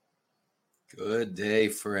Good day,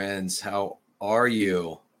 friends. How are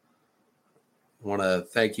you? I want to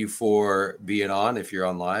thank you for being on. If you're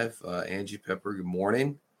on live, Angie Pepper, good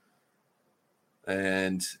morning.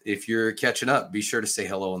 And if you're catching up, be sure to say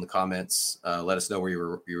hello in the comments. Let us know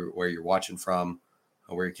where you're watching from,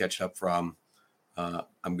 where you're catching up from.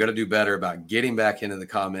 I'm going to do better about getting back into the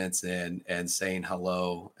comments and saying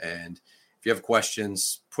hello. And if you have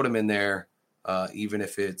questions, put them in there, even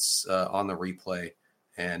if it's on the replay,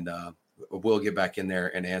 and we'll get back in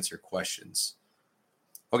there and answer questions.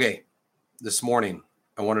 Okay, this morning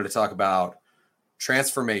I wanted to talk about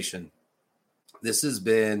transformation. This has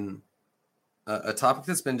been a topic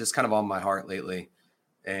that's been just kind of on my heart lately,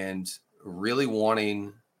 and really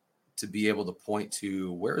wanting to be able to point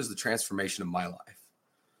to where is the transformation of my life.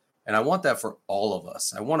 And I want that for all of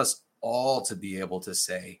us. I want us all to be able to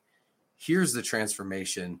say, here's the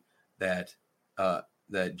transformation that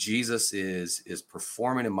that Jesus is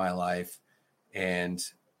performing in my life, and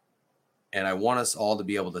I want us all to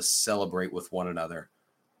be able to celebrate with one another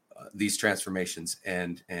these transformations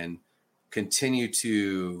and continue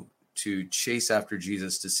to chase after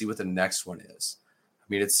Jesus to see what the next one is. I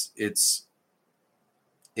mean,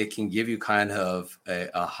 it can give you kind of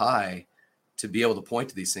a high to be able to point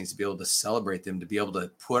to these things, to be able to celebrate them, to be able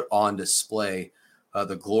to put on display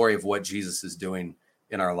the glory of what Jesus is doing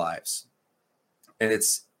in our lives. And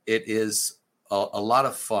it is a lot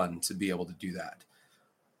of fun to be able to do that.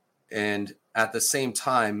 And at the same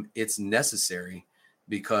time, it's necessary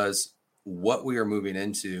because what we are moving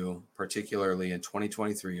into, particularly in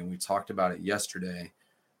 2023, and we talked about it yesterday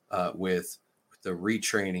with the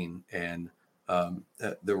retraining and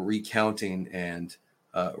the recounting and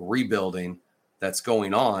rebuilding that's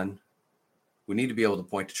going on, we need to be able to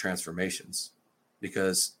point to transformations,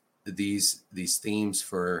 because these themes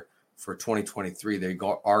for 2023, they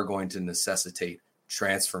are going to necessitate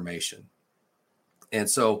transformation. And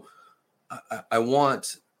so I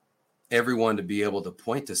want everyone to be able to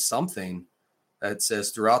point to something that says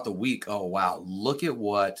throughout the week, oh, wow, look at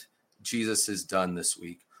what Jesus has done this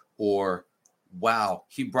week. Or, wow,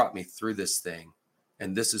 he brought me through this thing,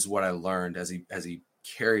 and this is what I learned as he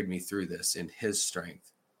carried me through this in his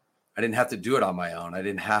strength. I didn't have to do it on my own. I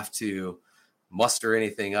didn't have to muster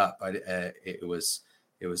anything up. It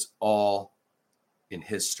was all in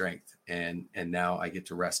his strength, and now I get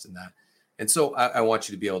to rest in that. And so I want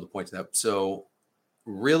you to be able to point to that. So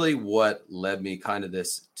really what led me kind of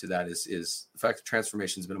to that is the fact that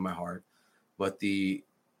transformation has been in my heart. But the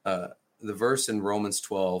verse in Romans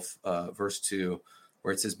 12, verse 2,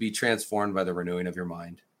 where it says, be transformed by the renewing of your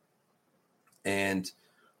mind. And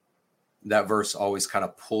that verse always kind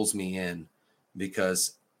of pulls me in,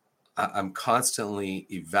 because I'm constantly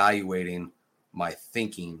evaluating my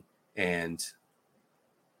thinking and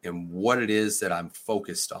what it is that I'm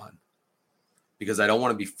focused on. Because I don't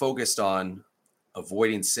want to be focused on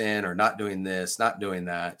avoiding sin or not doing this, not doing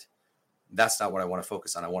that. That's not what I want to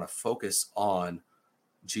focus on. I want to focus on,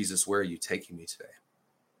 Jesus, where are you taking me today?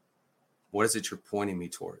 What is it you're pointing me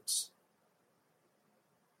towards?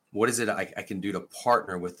 What is it I can do to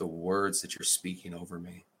partner with the words that you're speaking over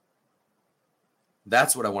me?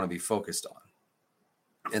 That's what I want to be focused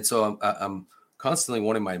on. And so I'm constantly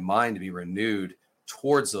wanting my mind to be renewed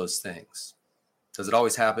towards those things. Does it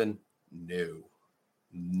always happen? No,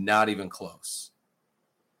 not even close.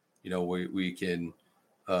 We can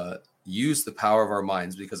use the power of our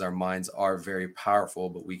minds, because our minds are very powerful,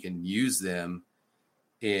 but we can use them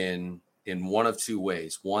in one of two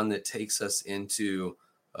ways. One that takes us into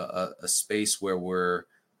a space where we're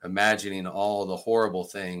imagining all the horrible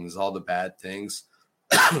things, all the bad things,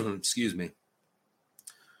 excuse me,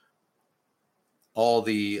 all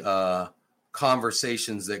the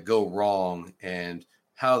conversations that go wrong and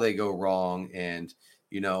how they go wrong. And,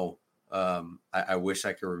 I wish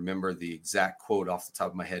I could remember the exact quote off the top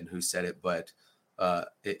of my head and who said it, but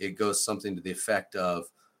it goes something to the effect of,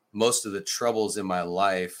 most of the troubles in my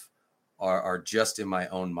life are just in my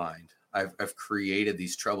own mind. I've created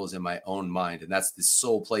these troubles in my own mind, and that's the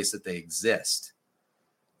sole place that they exist,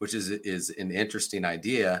 which is an interesting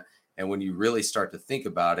idea. And when you really start to think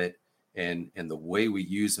about it, and the way we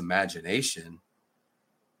use imagination,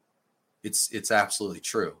 it's absolutely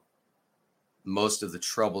true. Most of the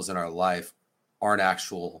troubles in our life aren't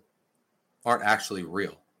actually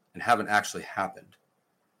real and haven't actually happened.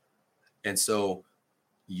 And so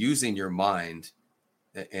using your mind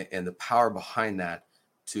and the power behind that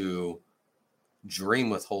to dream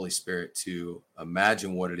with Holy Spirit, to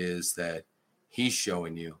imagine what it is that he's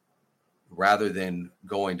showing you, rather than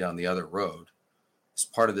going down the other road, is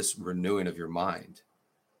part of this renewing of your mind.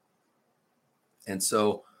 And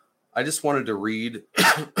so I just wanted to read,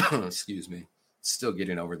 excuse me, still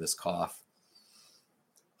getting over this cough.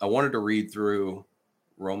 I wanted to read through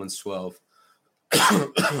Romans 12.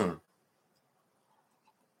 I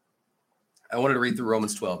wanted to read through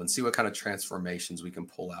Romans 12 and see what kind of transformations we can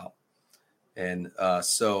pull out. And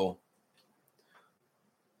so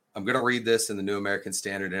I'm going to read this in the New American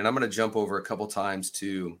Standard, and I'm going to jump over a couple times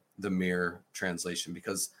to the Mirror translation,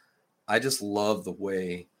 because I just love the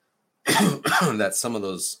way that some of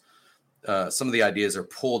the ideas are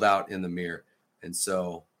pulled out in the Mirror. And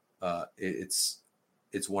so it's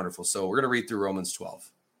wonderful. So we're going to read through Romans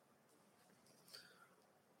 12. It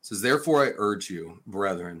says, therefore I urge you,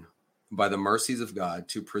 brethren, by the mercies of God,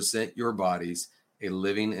 to present your bodies a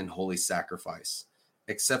living and holy sacrifice,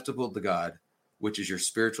 acceptable to God, which is your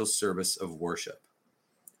spiritual service of worship.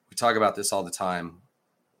 We talk about this all the time,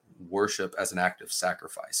 worship as an act of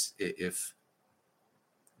sacrifice. If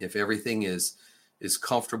everything is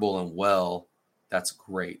comfortable and well, that's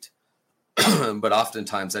great. But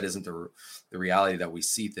oftentimes that isn't the reality that we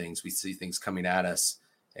see things. We see things coming at us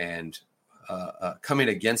and coming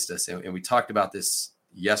against us. And we talked about this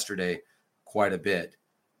yesterday quite a bit.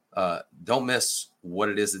 Don't miss what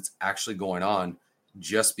it is that's actually going on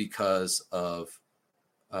just because of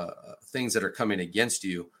things that are coming against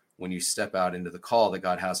you when you step out into the call that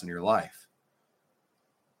God has in your life.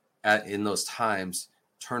 In those times,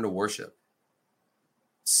 turn to worship.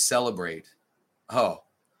 Celebrate. Oh,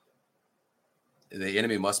 the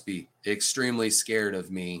enemy must be extremely scared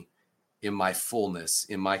of me in my fullness,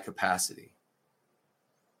 in my capacity.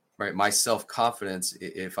 Right? My self-confidence,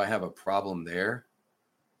 if I have a problem there,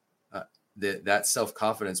 that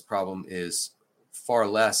self-confidence problem is far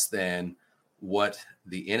less than what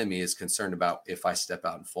the enemy is concerned about if I step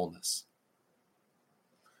out in fullness.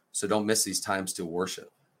 So don't miss these times to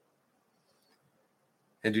worship.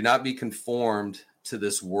 And do not be conformed to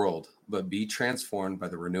this world, but be transformed by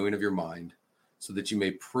the renewing of your mind, so that you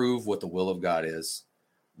may prove what the will of God is,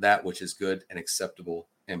 that which is good and acceptable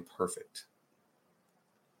and perfect.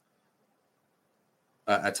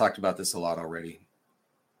 I talked about this a lot already.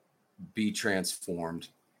 Be transformed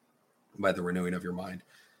by the renewing of your mind.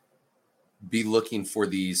 Be looking for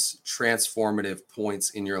these transformative points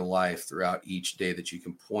in your life throughout each day that you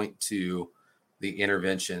can point to the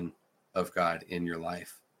intervention of God in your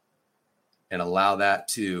life, and allow that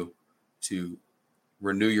to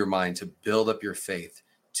renew your mind, to build up your faith,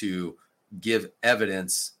 to give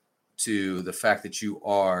evidence to the fact that you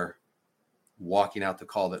are walking out the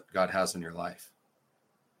call that God has in your life.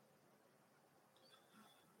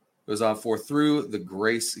 It goes on, for through the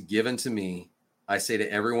grace given to me, I say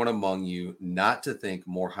to everyone among you not to think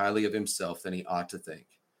more highly of himself than he ought to think,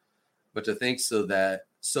 but to think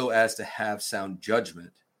so as to have sound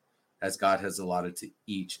judgment, as God has allotted to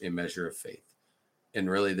each a measure of faith. And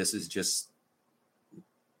really, this is just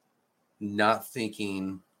not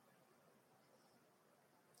thinking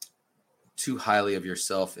too highly of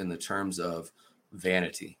yourself in the terms of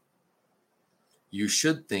vanity. You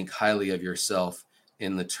should think highly of yourself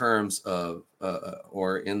in the terms of,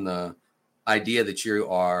 or in the idea that you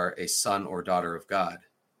are a son or daughter of God.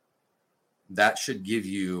 That should give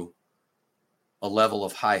you a level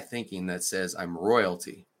of high thinking that says, I'm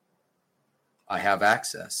royalty. I have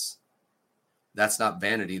access. That's not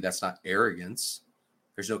vanity. That's not arrogance.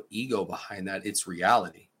 There's no ego behind that. It's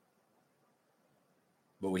reality.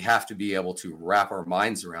 But we have to be able to wrap our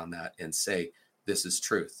minds around that and say, this is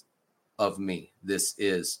truth of me. This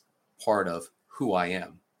is part of who I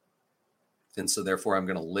am. And so therefore, I'm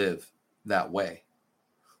going to live that way.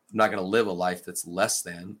 I'm not going to live a life that's less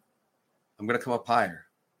than. I'm going to come up higher,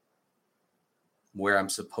 where I'm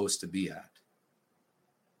supposed to be at.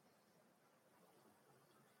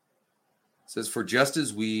 It says, for just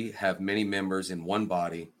as we have many members in one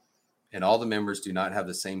body, and all the members do not have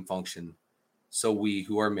the same function, so we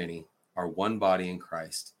who are many are one body in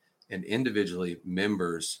Christ, and individually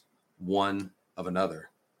members one of another.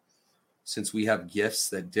 Since we have gifts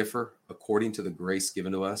that differ according to the grace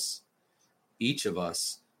given to us, each of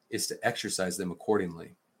us is to exercise them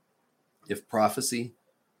accordingly. If prophecy,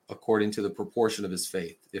 according to the proportion of his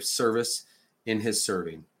faith; if service, in his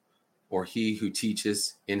serving; or he who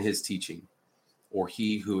teaches, in his teaching; or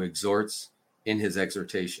he who exhorts, in his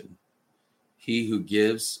exhortation; he who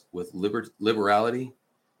gives with liberality;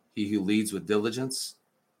 he who leads with diligence;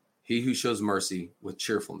 he who shows mercy with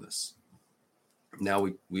cheerfulness. Now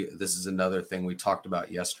we this is another thing we talked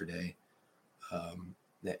about yesterday,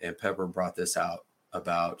 and Pepper brought this out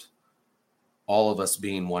about all of us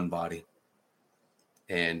being one body,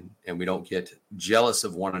 and we don't get jealous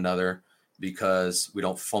of one another because we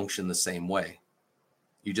don't function the same way.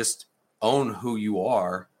 You just own who you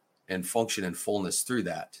are and function in fullness through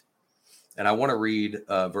that. And I want to read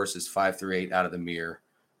verses 5-8 out of the Mirror.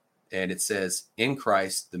 And it says, in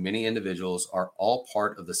Christ, the many individuals are all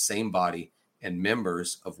part of the same body and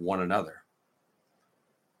members of one another.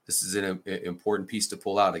 This is an important piece to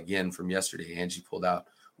pull out again from yesterday. Angie pulled out.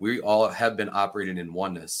 We all have been operating in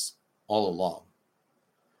oneness all along.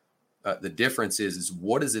 The difference is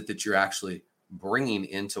what is it that you're actually bringing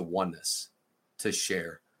into oneness to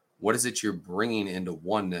share? What is it you're bringing into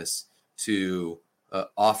oneness to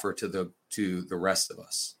offer to the rest of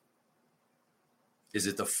us? Is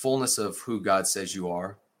it the fullness of who God says you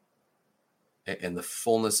are and the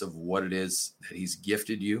fullness of what it is that he's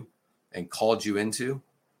gifted you and called you into?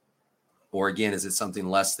 Or again, is it something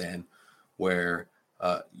less than where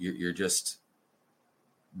you're just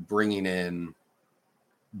bringing in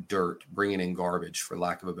dirt, bringing in garbage, for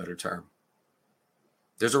lack of a better term?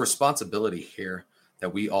 There's a responsibility here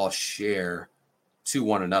that we all share to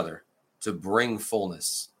one another to bring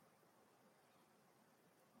fullness.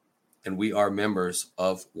 And we are members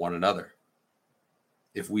of one another.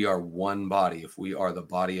 If we are one body, if we are the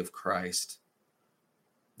body of Christ,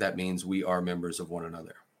 that means we are members of one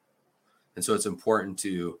another. And so it's important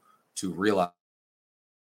to realize.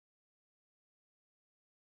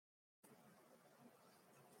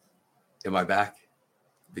 Am I back?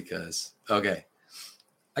 Because, okay,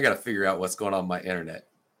 I got to figure out what's going on with my internet.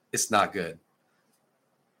 It's not good.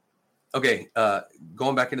 Okay,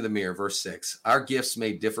 going back into the Mirror, verse 6. Our gifts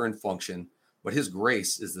may differ in function, but his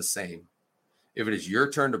grace is the same. If it is your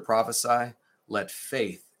turn to prophesy, let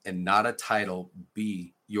faith and not a title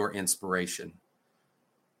be your inspiration.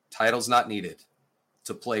 Title's not needed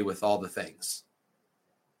to play with all the things.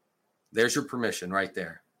 There's your permission right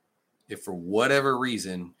there. If for whatever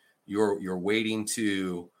reason you're waiting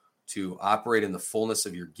to operate in the fullness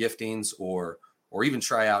of your giftings or even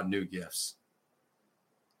try out new gifts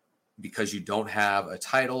because you don't have a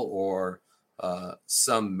title or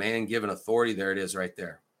some man-given authority, there it is right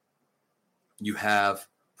there. You have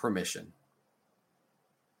permission.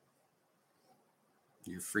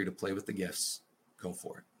 You're free to play with the gifts. Go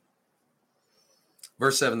for it.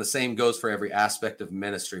 Verse 7, the same goes for every aspect of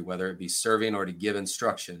ministry, whether it be serving or to give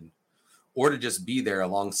instruction, or to just be there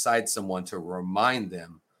alongside someone to remind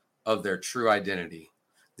them of their true identity.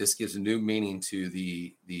 This gives a new meaning to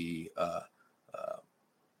the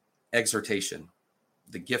exhortation,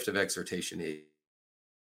 the gift of exhortation.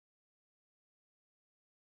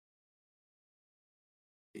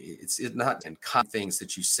 It's not and things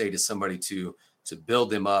that you say to somebody to build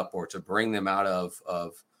them up or to bring them out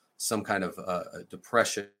of some kind of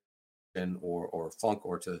depression or funk,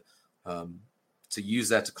 or to use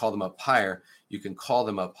that to call them up higher. You can call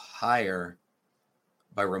them up higher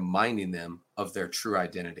by reminding them of their true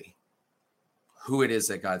identity, who it is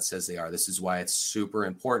that God says they are. This is why it's super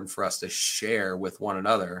important for us to share with one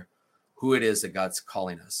another who it is that God's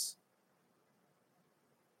calling us.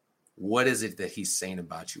 What is it that he's saying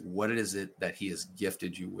about you? What is it that he has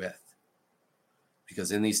gifted you with?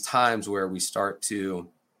 Because in these times where we start to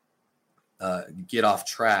get off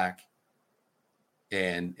track,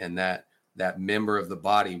 and that member of the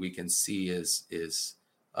body we can see is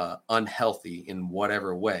unhealthy in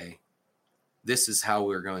whatever way, this is how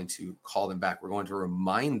we're going to call them back. We're going to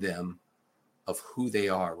remind them of who they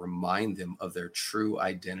are, remind them of their true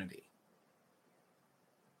identity.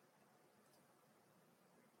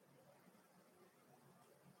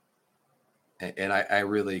 And I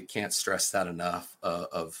really can't stress that enough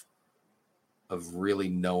of really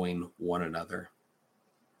knowing one another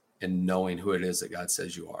and knowing who it is that God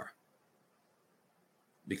says you are.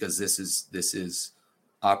 Because this is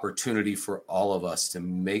opportunity for all of us to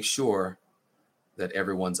make sure that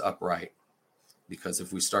everyone's upright. Because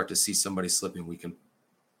if we start to see somebody slipping, we can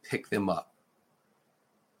pick them up.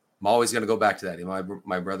 I'm always going to go back to that. Am I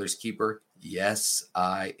my brother's keeper? Yes,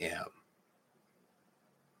 I am.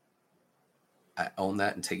 I own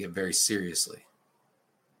that and take it very seriously.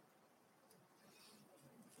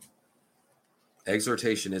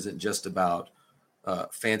 Exhortation isn't just about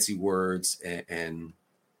fancy words and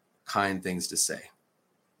kind things to say.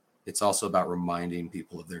 It's also about reminding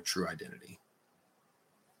people of their true identity.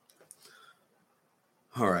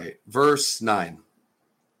 All right, verse 9.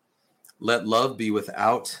 Let love be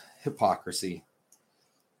without hypocrisy.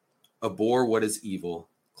 Abhor what is evil.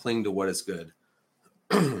 Cling to what is good.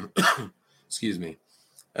 Excuse me.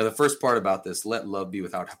 The first part about this, let love be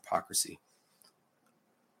without hypocrisy.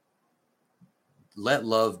 Let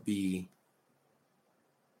love be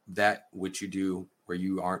that which you do where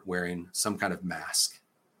you aren't wearing some kind of mask,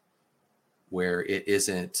 where it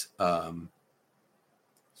isn't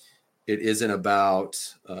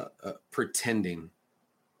about pretending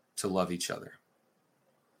to love each other.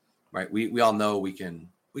 Right? We all know we can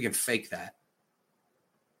fake that.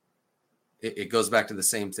 It goes back to the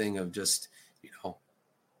same thing of just,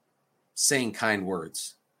 saying kind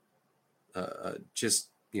words, just,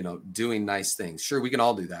 doing nice things. Sure, we can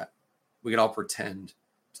all do that. We can all pretend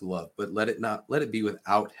to love, but let it be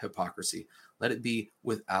without hypocrisy. Let it be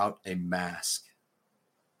without a mask.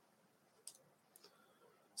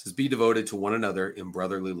 It says, be devoted to one another in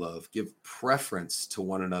brotherly love. Give preference to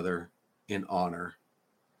one another in honor,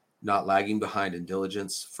 not lagging behind in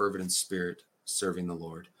diligence, fervent in spirit, serving the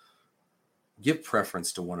Lord. Give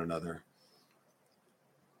preference to one another.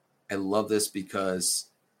 I love this because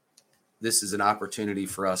this is an opportunity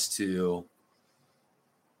for us to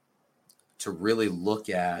really look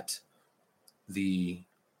at the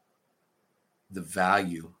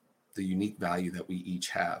value, the unique value that we each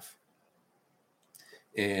have.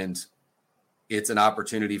 And it's an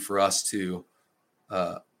opportunity for us to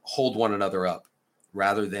hold one another up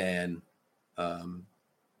rather than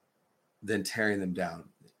tearing them down.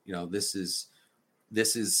 This is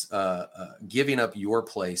giving up your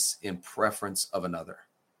place in preference of another.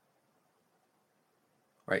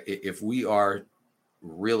 Right? If we are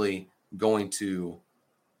really going to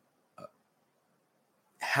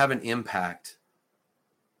have an impact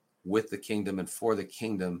with the kingdom and for the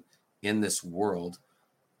kingdom in this world,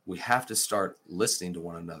 we have to start listening to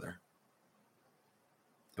one another.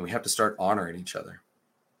 And we have to start honoring each other.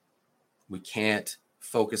 We can't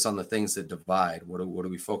focus on the things that divide. What do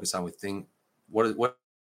we focus on? What?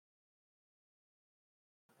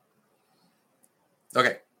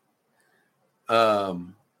 Okay.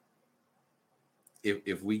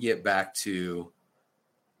 If we get back to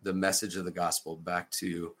the message of the gospel, back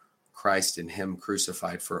to Christ and him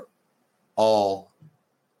crucified for all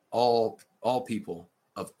people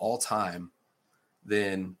of all time,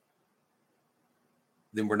 then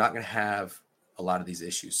we're not going to have a lot of these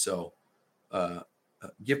issues. So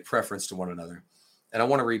give preference to one another. And I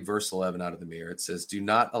want to read verse 11 out of the Mirror. It says, do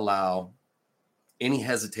not allow any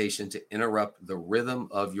hesitation to interrupt the rhythm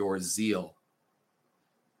of your zeal.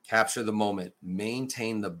 Capture the moment.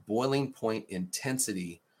 Maintain the boiling point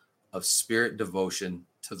intensity of spirit devotion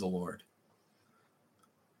to the Lord.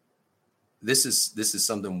 This is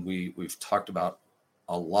something we've talked about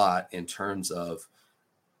a lot in terms of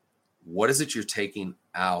what is it you're taking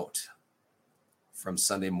out from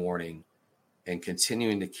Sunday morning and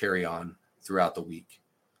continuing to carry on throughout the week.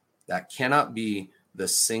 That cannot be the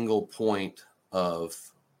single point of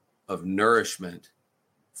nourishment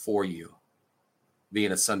for you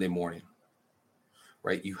being a Sunday morning,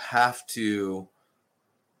 right? You have to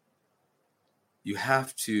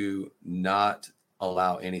not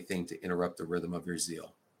allow anything to interrupt the rhythm of your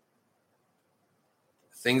zeal.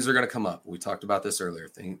 Things are going to come up. We talked about this earlier.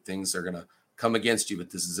 Things are going to come against you, but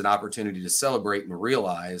this is an opportunity to celebrate and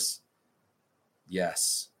realize,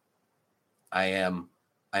 yes, I am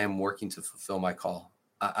working to fulfill my call.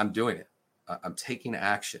 I'm doing it. I'm taking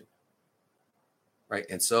action. Right.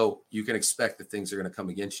 And so you can expect that things are going to come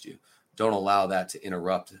against you. Don't allow that to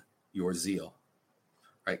interrupt your zeal.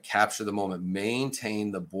 Right. Capture the moment.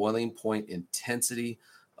 Maintain the boiling point intensity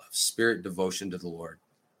of spirit devotion to the Lord.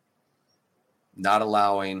 Not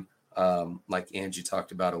allowing, like Angie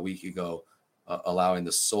talked about a week ago, allowing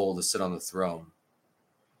the soul to sit on the throne.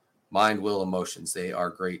 Mind, will, emotions, they are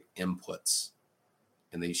great inputs.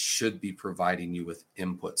 And they should be providing you with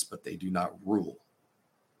inputs, but they do not rule.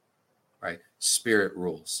 Right? Spirit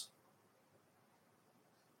rules.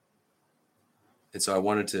 And so I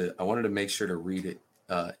wanted to make sure to read it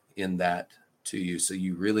in that to you, so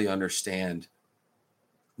you really understand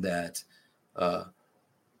that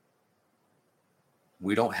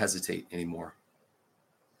we don't hesitate anymore.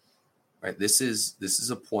 Right? This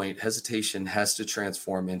is a point. Hesitation has to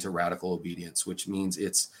transform into radical obedience, which means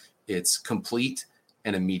it's complete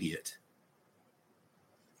and immediate.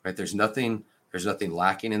 Right? There's nothing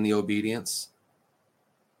lacking in the obedience.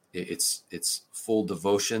 It's full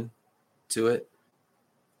devotion to it,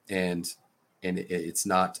 and it's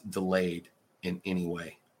not delayed in any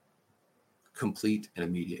way. Complete and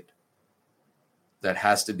immediate. That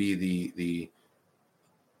has to be the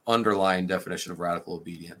underlying definition of radical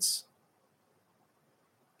obedience.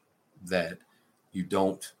 That you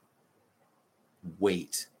don't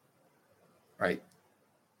wait, right?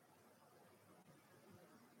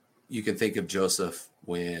 You can think of Joseph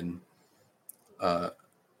when the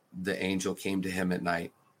angel came to him at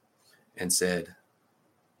night and said,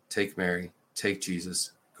 take Mary, take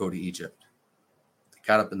Jesus, go to Egypt. He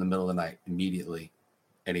got up in the middle of the night immediately,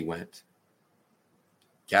 and he went.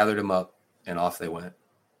 Gathered him up, and off they went.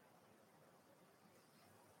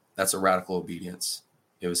 That's a radical obedience.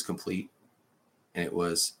 It was complete, and it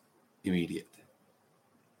was immediate.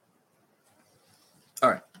 All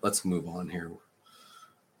right, let's move on here.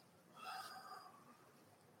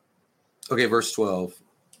 Okay, verse 12.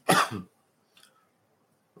 I'm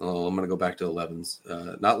going to go back to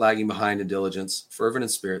 11s. Not lagging behind in diligence, fervent in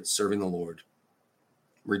spirit, serving the Lord,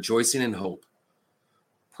 rejoicing in hope,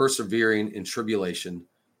 persevering in tribulation,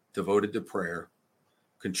 devoted to prayer,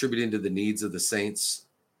 contributing to the needs of the saints,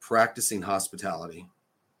 practicing hospitality.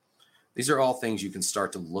 These are all things you can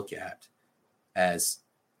start to look at as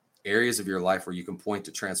areas of your life where you can point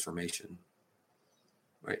to transformation.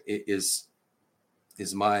 Right? It is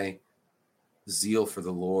my zeal for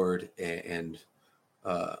the Lord and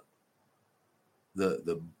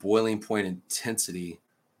the boiling point intensity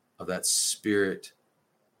of that spirit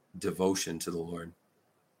devotion to the Lord,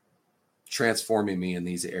 transforming me in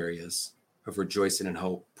these areas of rejoicing in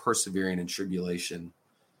hope, persevering in tribulation,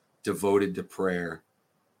 devoted to prayer,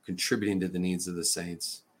 contributing to the needs of the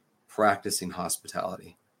saints, practicing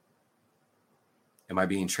hospitality. Am I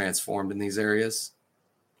being transformed in these areas?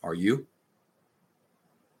 Are you?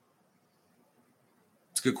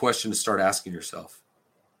 It's a good question to start asking yourself.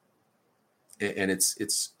 And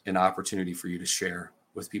it's an opportunity for you to share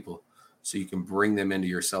with people so you can bring them into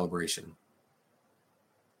your celebration.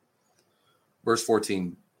 Verse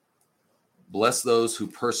 14, bless those who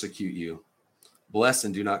persecute you. Bless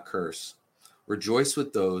and do not curse. Rejoice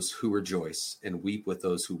with those who rejoice and weep with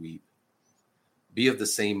those who weep. Be of the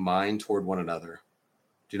same mind toward one another.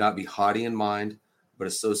 Do not be haughty in mind, but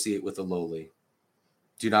associate with the lowly.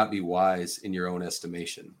 Do not be wise in your own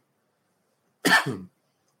estimation.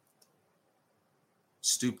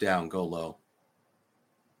 Stoop down, go low.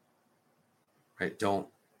 Right? Don't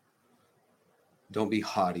be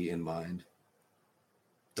haughty in mind.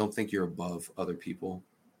 Don't think you're above other people.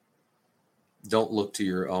 Don't look to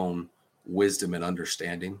your own wisdom and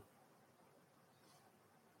understanding.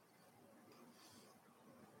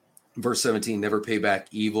 Verse 17, never pay back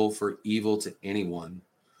evil for evil to anyone.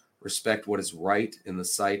 Respect what is right in the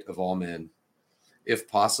sight of all men. If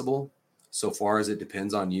possible, so far as it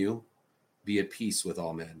depends on you, be at peace with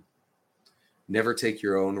all men. Never take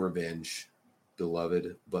your own revenge,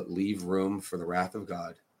 beloved, but leave room for the wrath of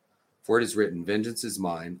God. For it is written, vengeance is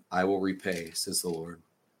mine, I will repay, says the Lord.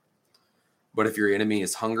 But if your enemy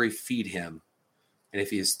is hungry, feed him. And if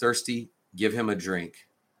he is thirsty, give him a drink.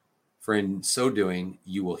 For in so doing,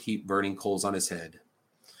 you will heap burning coals on his head.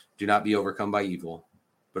 Do not be overcome by evil,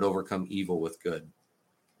 but overcome evil with good.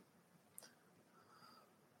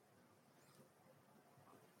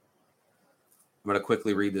 I'm going to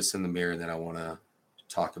quickly read this in the mirror, and then I want to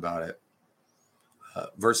talk about it.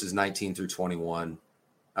 Verses 19 through 21.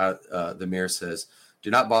 The mirror says, do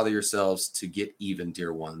not bother yourselves to get even,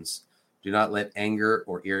 dear ones. Do not let anger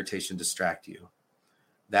or irritation distract you.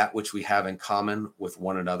 That which we have in common with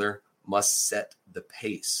one another must set the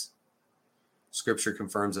pace. Scripture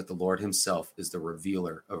confirms that the Lord himself is the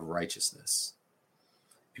revealer of righteousness.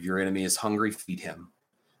 If your enemy is hungry, feed him.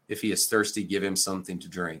 If he is thirsty, give him something to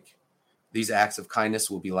drink. These acts of kindness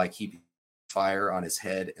will be like heaping fire on his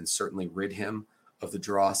head and certainly rid him of the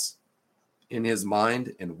dross in his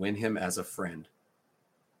mind and win him as a friend.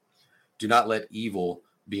 Do not let evil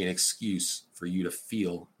be an excuse for you to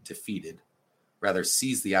feel defeated. Rather,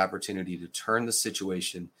 seize the opportunity to turn the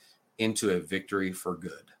situation into a victory for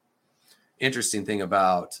good. Interesting thing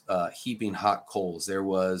about heaping hot coals. There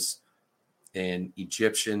was an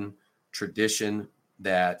Egyptian tradition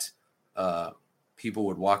that people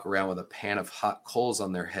would walk around with a pan of hot coals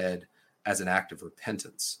on their head as an act of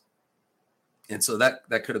repentance. And so that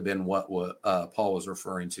could have been what Paul was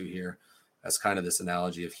referring to here as kind of this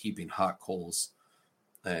analogy of heaping hot coals.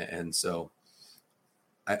 And so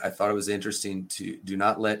I thought it was interesting to do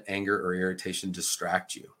not let anger or irritation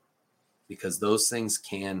distract you, because those things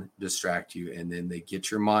can distract you. And then they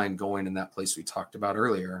get your mind going in that place we talked about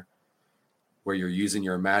earlier, where you're using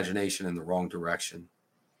your imagination in the wrong direction.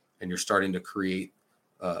 And you're starting to create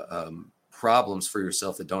problems for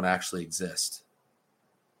yourself that don't actually exist.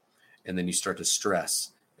 And then you start to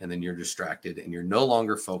stress, and then you're distracted, and you're no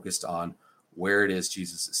longer focused on where it is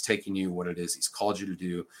Jesus is taking you, what it is he's called you to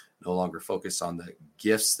do, no longer focused on the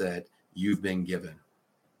gifts that you've been given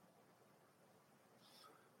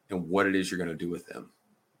and what it is you're going to do with them.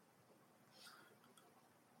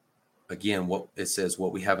 Again, what it says,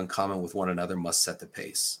 what we have in common with one another must set the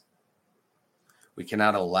pace. We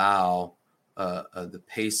cannot allow the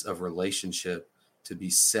pace of relationship to be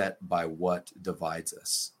set by what divides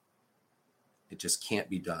us. It just can't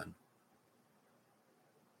be done.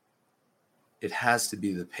 It has to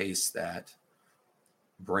be the pace that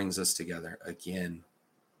brings us together. Again,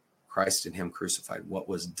 Christ and him crucified, what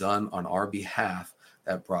was done on our behalf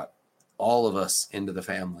that brought all of us into the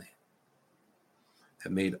family,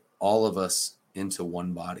 that made all of us into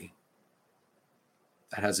one body.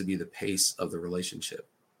 That has to be the pace of the relationship.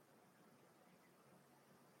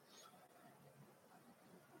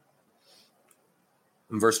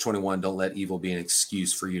 In verse 21, don't let evil be an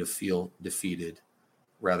excuse for you to feel defeated.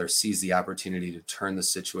 Rather, seize the opportunity to turn the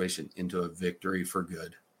situation into a victory for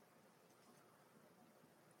good.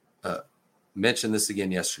 Mentioned this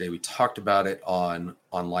again yesterday. We talked about it on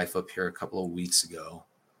Life Up Here a couple of weeks ago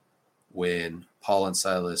when Paul and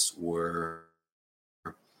Silas were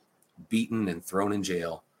beaten and thrown in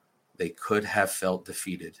jail. They could have felt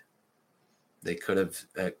defeated. They could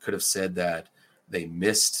have said that they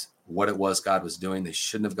missed what it was God was doing. They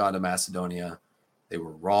shouldn't have gone to Macedonia. They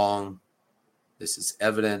were wrong. This is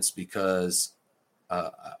evidence because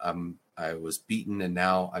I was beaten and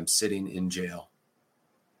now I'm sitting in jail.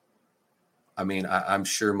 I mean, I'm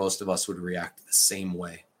sure most of us would react the same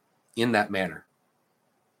way in that manner.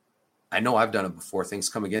 I know I've done it before. Things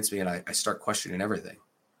come against me and I start questioning everything.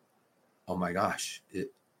 Oh my gosh, did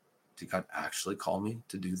God actually call me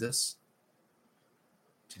to do this?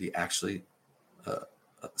 Did he actually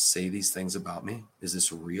say these things about me? Is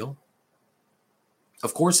this real?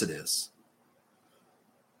 Of course it is.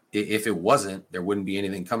 If it wasn't, there wouldn't be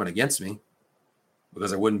anything coming against me,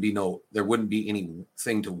 because there wouldn't be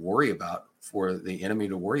anything to worry about for the enemy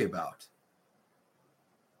to worry about.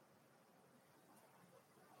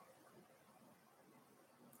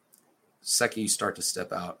 Second, you start to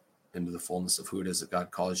step out into the fullness of who it is that God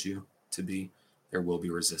calls you to be, there will be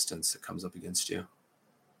resistance that comes up against you.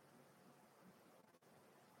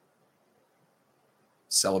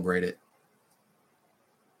 Celebrate it.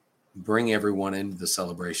 Bring everyone into the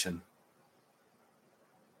celebration.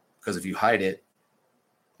 Because if you hide it,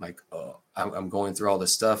 like, I'm going through all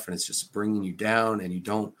this stuff and it's just bringing you down, and you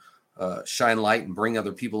don't shine light and bring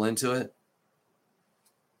other people into it,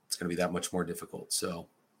 it's going to be that much more difficult. So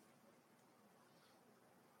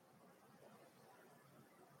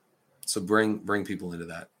bring people into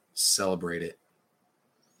that. Celebrate it.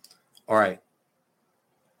 All right.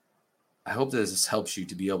 I hope that this helps you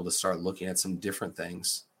to be able to start looking at some different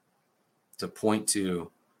things to point to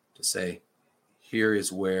say, here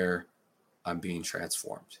is where I'm being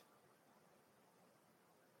transformed.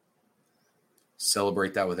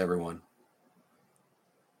 Celebrate that with everyone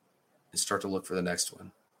and start to look for the next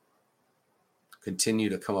one. Continue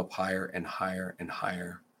to come up higher and higher and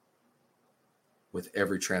higher with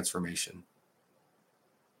every transformation.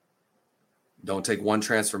 Don't take one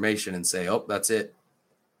transformation and say, oh, that's it.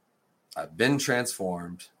 I've been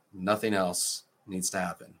transformed. Nothing else needs to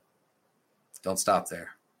happen. Don't stop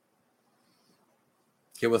there.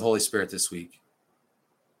 Get with Holy Spirit this week.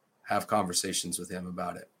 Have conversations with him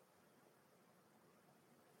about it.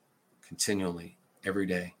 Continually, every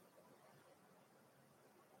day.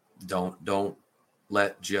 Don't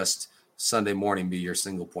let just Sunday morning be your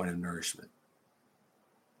single point of nourishment.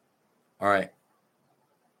 All right.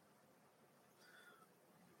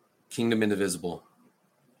 Kingdom Indivisible.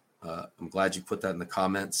 I'm glad you put that in the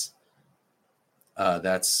comments.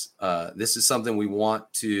 This is something we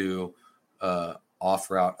want to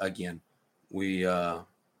offer out again. We've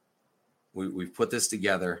put this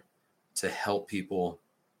together to help people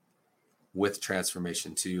with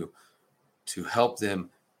transformation, to help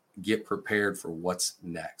them get prepared for what's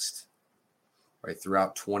next. Right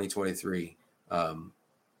throughout 2023, go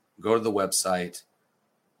to the website,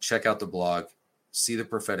 check out the blog, see the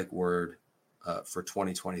prophetic word for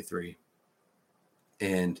 2023,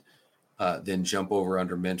 and then jump over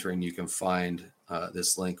under mentoring. You can find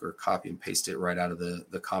this link or copy and paste it right out of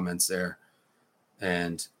the comments there,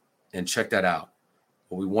 and check that out.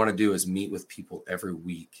 What we want to do is meet with people every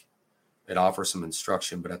week and offer some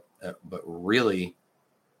instruction, but really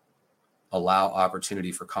allow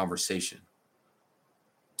opportunity for conversation,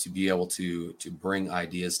 to be able to bring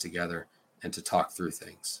ideas together and to talk through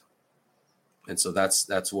things. And so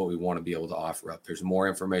that's what we want to be able to offer up. There's more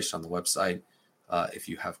information on the website. If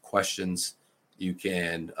you have questions, you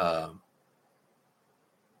can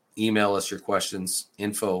email us your questions,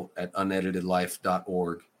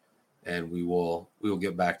 info@uneditedlife.org, and we will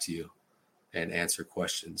get back to you and answer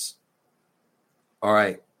questions. All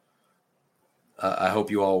right. I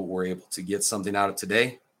hope you all were able to get something out of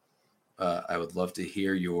today. I would love to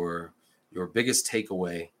hear your biggest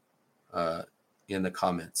takeaway in the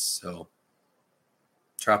comments. So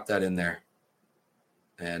drop that in there,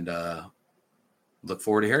 and look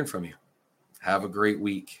forward to hearing from you. Have a great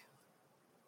week.